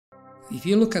If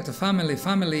you look at the family,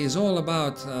 family is all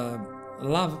about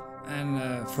love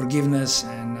and forgiveness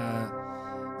and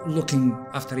looking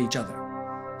after each other.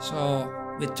 So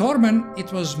with Torben,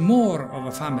 it was more of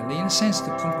a family. In a sense,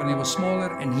 the company was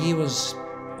smaller and he was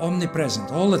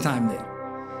omnipresent all the time there.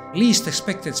 Least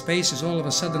expected spaces, all of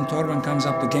a sudden Torben comes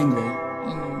up the gangway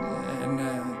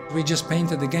and we just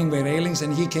painted the gangway railings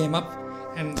and he came up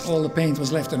and all the paint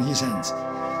was left on his hands.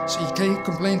 So he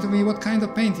complained to me, what kind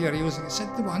of paint you are using? I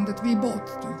said, the one that we bought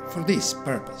for this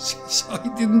purpose. So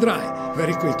it didn't dry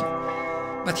very quickly.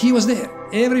 But he was there.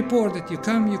 Every port that you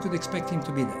come, you could expect him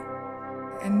to be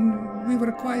there. And we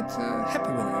were quite happy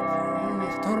with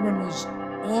that. Torben was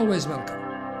always welcome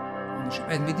on the ship,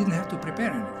 and we didn't have to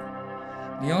prepare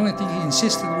anything. The only thing he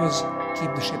insisted was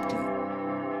keep the ship clean.